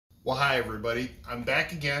Well, hi everybody. I'm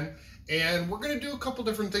back again, and we're going to do a couple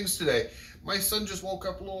different things today. My son just woke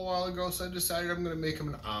up a little while ago, so I decided I'm going to make him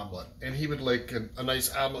an omelet, and he would like a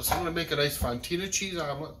nice omelet. So I'm going to make a nice Fontina cheese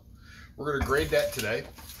omelet. We're going to grate that today,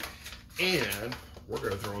 and we're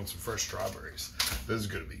going to throw in some fresh strawberries. This is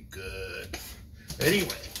going to be good. Anyway,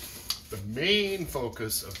 the main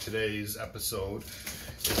focus of today's episode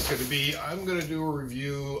is going to be, I'm going to do a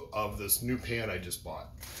review of this new pan I just bought.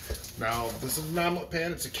 Now, this is an omelet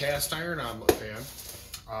pan. It's a cast iron omelet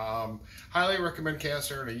pan. Highly recommend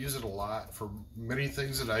cast iron. I use it a lot for many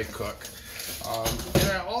things that I cook.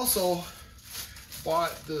 And I also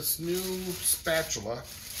bought this new spatula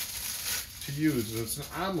to use. It's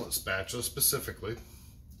an omelet spatula specifically.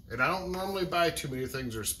 And I don't normally buy too many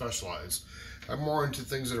things that are specialized. I'm more into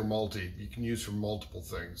things that are you can use for multiple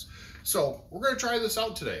things. So we're going to try this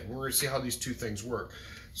out today. We're going to see how these two things work.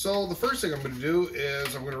 So the first thing I'm going to do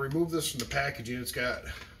is I'm going to remove this from the packaging. It's got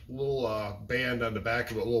a little band on the back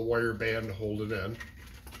of it, a little wire band to hold it in.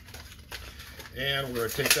 And we're going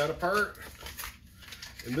to take that apart.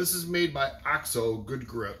 And this is made by OXO Good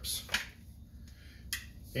Grips.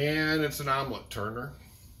 And it's an omelet turner.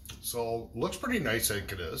 So looks pretty nice, I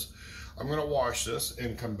think it is. I'm going to wash this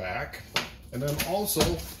and come back. And then also,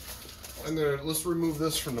 let's remove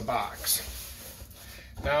this from the box.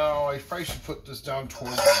 Now, I probably should put this down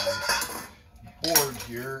towards the board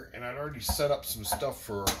here, and I'd already set up some stuff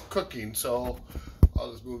for cooking, so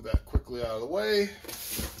I'll just move that quickly out of the way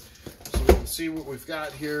so we can see what we've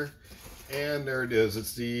got here. And there it is.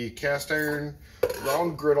 It's the cast iron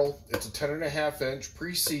round griddle. It's a 10.5 inch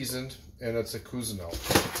pre-seasoned, and it's a Cuisinart.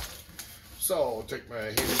 So I'll take my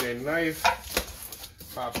handy-dandy knife,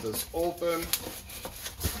 pop this open,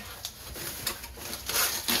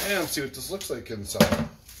 and see what this looks like inside.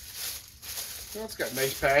 Well, it's got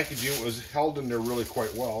nice packaging. It was held in there really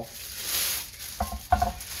quite well.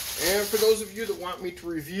 And for those of you that want me to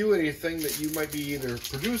review anything that you might be either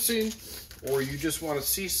producing or you just want to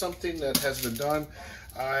see something that has been done,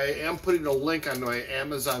 I am putting a link on my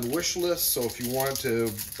Amazon wish list. So if you want to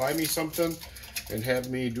buy me something and have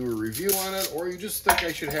me do a review on it, or you just think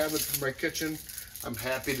I should have it for my kitchen, I'm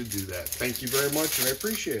happy to do that. Thank you very much, and I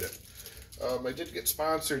appreciate it. I did get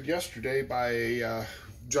sponsored yesterday by a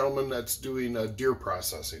gentleman that's doing deer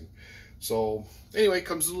processing. So anyway, it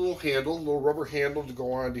comes with a little handle, a little rubber handle to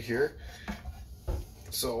go onto here.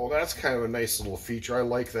 So that's kind of a nice little feature. I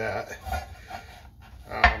like that.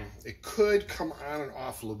 It could come on and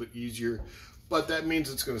off a little bit easier, but that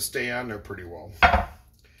means it's going to stay on there pretty well.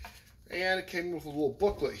 And it came with a little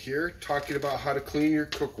booklet here talking about how to clean your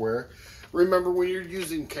cookware. Remember, when you're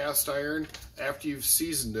using cast iron, after you've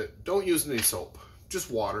seasoned it, don't use any soap, just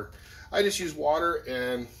water. I just use water,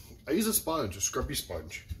 and I use a sponge, a scrubby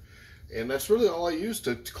sponge. And that's really all I use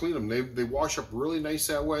to clean them. They wash up really nice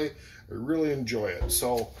that way. I really enjoy it.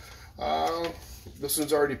 So this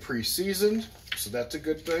one's already pre-seasoned, so that's a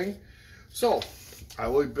good thing. So I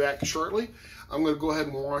will be back shortly. I'm going to go ahead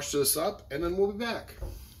and wash this up, and then we'll be back.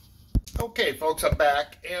 Okay, folks, I'm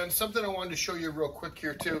back. And something I wanted to show you real quick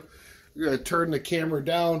here, too. We're going to turn the camera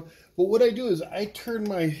down. But what I do is I turn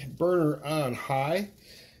my burner on high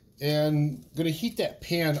and going to heat that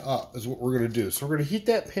pan up is what we're going to do. So we're going to heat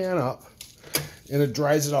that pan up and it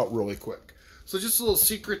dries it out really quick. So just a little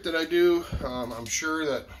secret that I do. I'm sure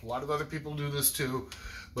that a lot of other people do this too,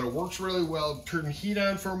 but it works really well. Turn the heat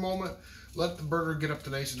on for a moment. Let the burner get up to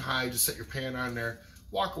nice and high. Just set your pan on there.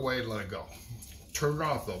 Walk away and let it go. Turn it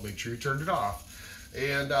off though. Make sure you turned it off.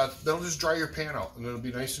 And that'll just dry your pan out, and it'll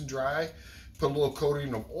be nice and dry. Put a little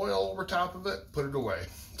coating of oil over top of it, put it away.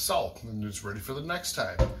 So, and it's ready for the next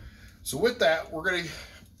time. So with that, I'm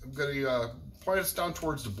gonna point this down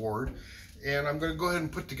towards the board, and I'm gonna go ahead and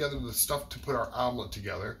put together the stuff to put our omelet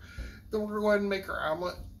together. Then we're gonna go ahead and make our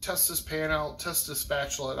omelet, test this pan out, test this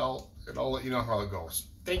spatula out, and I'll let you know how it goes.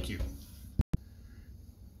 Thank you.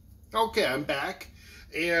 Okay, I'm back,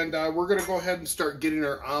 and we're gonna go ahead and start getting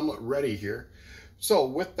our omelet ready here. So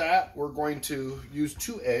with that, we're going to use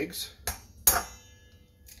 2 eggs.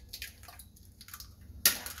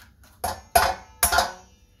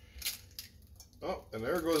 Oh, and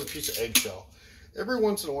there goes a piece of eggshell. Every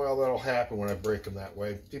once in a while that'll happen when I break them that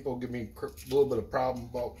way. People give me a little bit of problem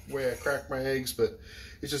about the way I crack my eggs, but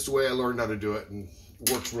it's just the way I learned how to do it, and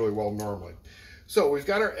it works really well normally. So we've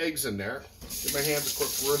got our eggs in there. Get my hands a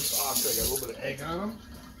quick rinse off so I got a little bit of egg on them.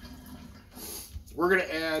 We're going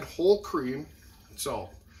to add whole cream. So,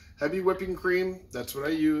 heavy whipping cream, that's what I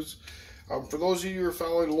use. For those of you who are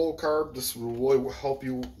following low carb, this will really help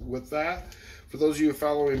you with that. For those of you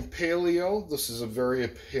following paleo, this is a very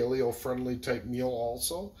paleo-friendly type meal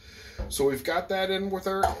also. So we've got that in with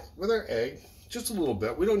our egg. just a little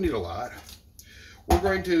bit. We don't need a lot. We're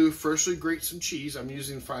going to firstly grate some cheese. I'm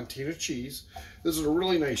using Fontina cheese. This is a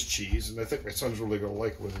really nice cheese, and I think my son's really going to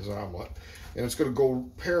like it with his omelet. And it's going to go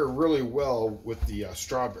pair really well with the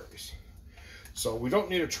strawberries. So we don't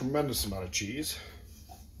need a tremendous amount of cheese.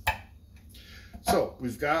 So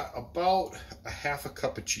we've got about a half a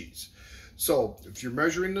cup of cheese. So if you're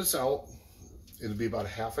measuring this out, it'll be about a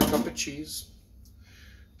half a cup of cheese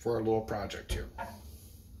for our little project here.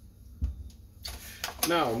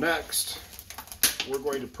 Now next, we're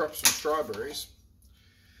going to prep some strawberries.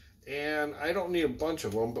 And I don't need a bunch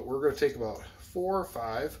of them, but we're going to take about 4 or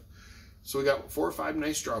 5. So we got 4 or 5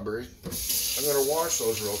 nice strawberries. I'm going to wash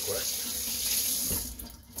those real quick.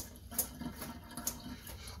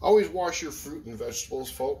 Always wash your fruit and vegetables,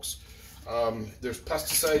 folks. There's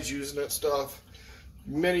pesticides used in that stuff.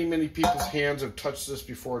 Many people's hands have touched this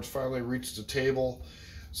before it's finally reached the table.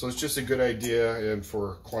 So it's just a good idea and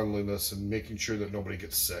for cleanliness and making sure that nobody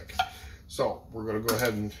gets sick. So we're going to go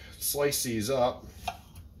ahead and slice these up.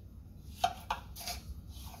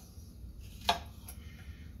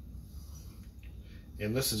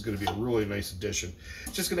 And this is going to be a really nice addition.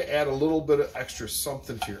 It's just going to add a little bit of extra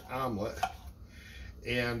something to your omelet.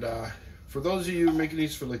 And for those of you making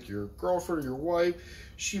these for like your girlfriend or your wife,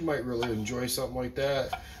 she might really enjoy something like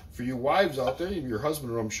that. For you wives out there, your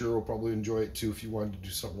husband, I'm sure, will probably enjoy it too if you wanted to do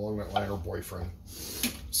something along that line, or boyfriend.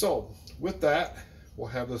 So with that, we'll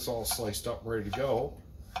have this all sliced up and ready to go.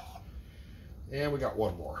 And we got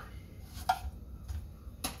one more.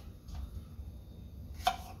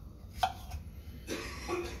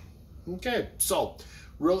 Okay, so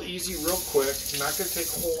real easy, real quick. Not going to take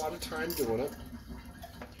a whole lot of time doing it.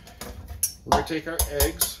 We're going to take our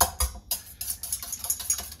eggs.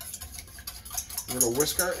 We're going to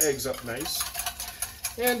whisk our eggs up nice.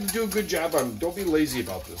 And do a good job on, don't be lazy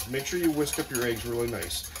about this. Make sure you whisk up your eggs really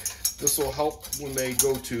nice. This will help when they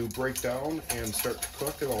go to break down and start to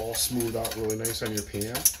cook. It'll all smooth out really nice on your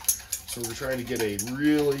pan. So we're trying to get a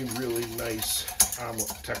really nice omelet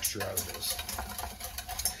texture out of this.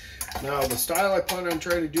 Now the style I plan on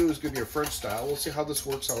trying to do is going to be a French style. We'll see how this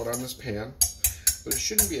works out on this pan, but it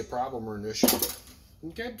shouldn't be a problem or an issue.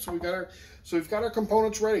 Okay, so we've got our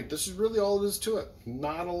components ready. This is really all it is to it.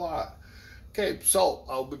 Not a lot. Okay, so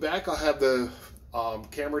I'll be back. I'll have the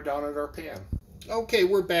camera down at our pan. Okay,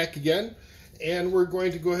 we're back again, and we're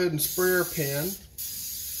going to go ahead and spray our pan.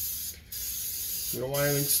 We don't want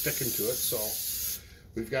anything sticking to it, so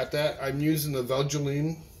we've got that. I'm using the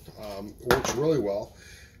Vaseline. It works really well.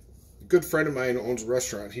 A good friend of mine owns a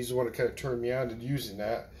restaurant. He's the one that kind of turned me on to using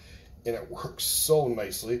that, and it works so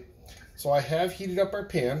nicely. So I have heated up our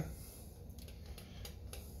pan,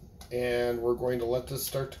 and we're going to let this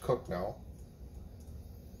start to cook now.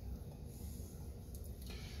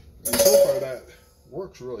 And so far that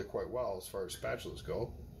works really quite well as far as spatulas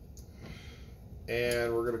go.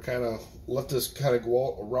 And we're going to kind of let this kind of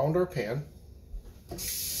go around our pan. And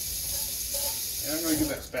I'm going to give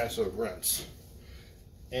that spatula a rinse.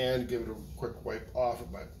 And give it a quick wipe off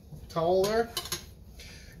of my towel there.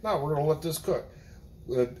 Now we're going to let this cook.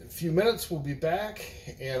 In a few minutes we'll be back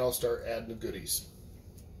and I'll start adding the goodies.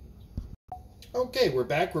 Okay, we're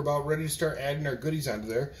back. We're about ready to start adding our goodies onto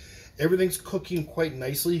there. Everything's cooking quite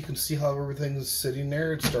nicely. You can see how everything's sitting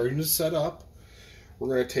there. It's starting to set up. We're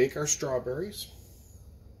going to take our strawberries.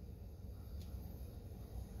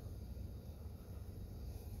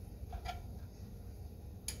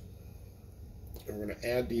 And we're going to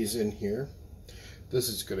add these in here. This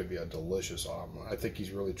is going to be a delicious omelet. I think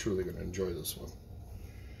he's really truly going to enjoy this one.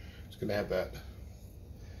 It's going to have that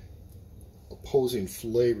opposing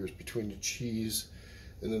flavors between the cheese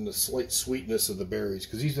and then the slight sweetness of the berries,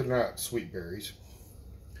 because these are not sweet berries.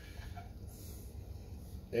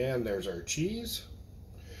 And there's our cheese.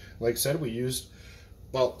 Like I said, we used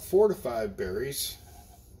about 4 to 5 berries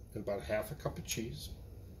and about half a cup of cheese.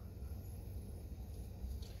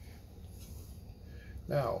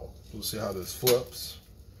 Now, we'll see how this flips.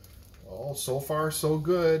 Oh, so far so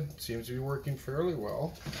good. Seems to be working fairly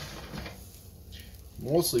well.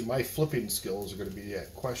 Mostly my flipping skills are going to be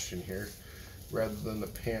at question here, rather than the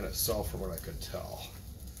pan itself, from what I could tell.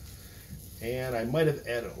 And I might have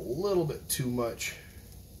added a little bit too much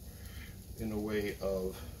in the way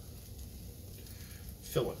of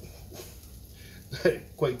filling. I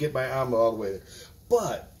didn't quite get my omelet all the way there,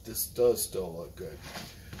 but this does still look good.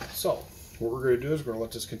 So what we're going to do is we're going to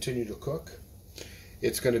let this continue to cook.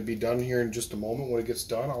 It's going to be done here in just a moment. When it gets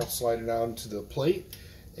done, I'll slide it out into the plate,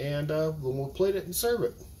 and then we'll plate it and serve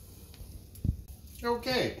it.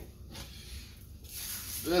 Okay.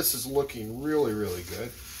 This is looking really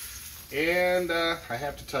good. And I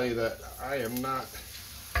have to tell you that I am not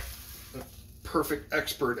perfect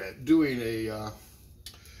expert at doing a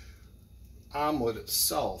omelet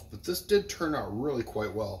itself, but this did turn out really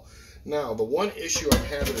quite well. Now, the one issue I'm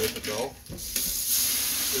having with it though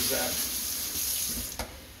is that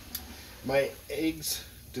my eggs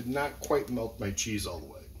did not quite melt my cheese all the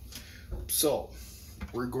way. So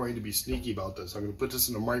we're going to be sneaky about this. I'm going to put this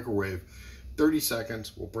in the microwave 30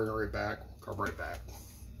 seconds. We'll bring it right back. We'll come right back.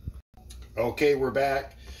 Okay, we're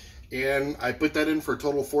back. And I put that in for a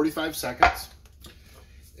total of 45 seconds.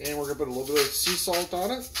 And we're going to put a little bit of sea salt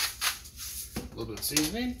on it. A little bit of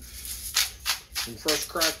seasoning. Some fresh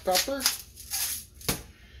cracked pepper.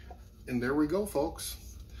 And there we go, folks.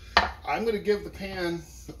 I'm going to give the pan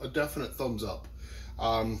a definite thumbs up.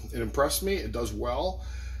 It impressed me. It does well.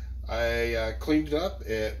 I cleaned it up.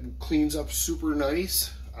 It cleans up super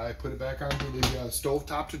nice. I put it back onto the stove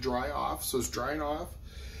top to dry off, so it's drying off.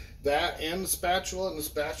 That and the spatula is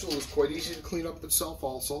quite easy to clean up itself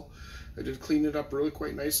also. I did clean it up really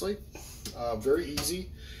quite nicely. Very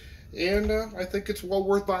easy. And I think it's well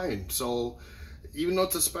worth buying. So even though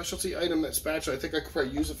it's a specialty item, that spatula, I think I could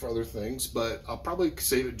probably use it for other things, but I'll probably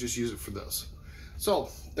save it, just use it for this. So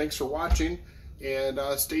thanks for watching, and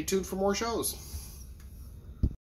stay tuned for more shows.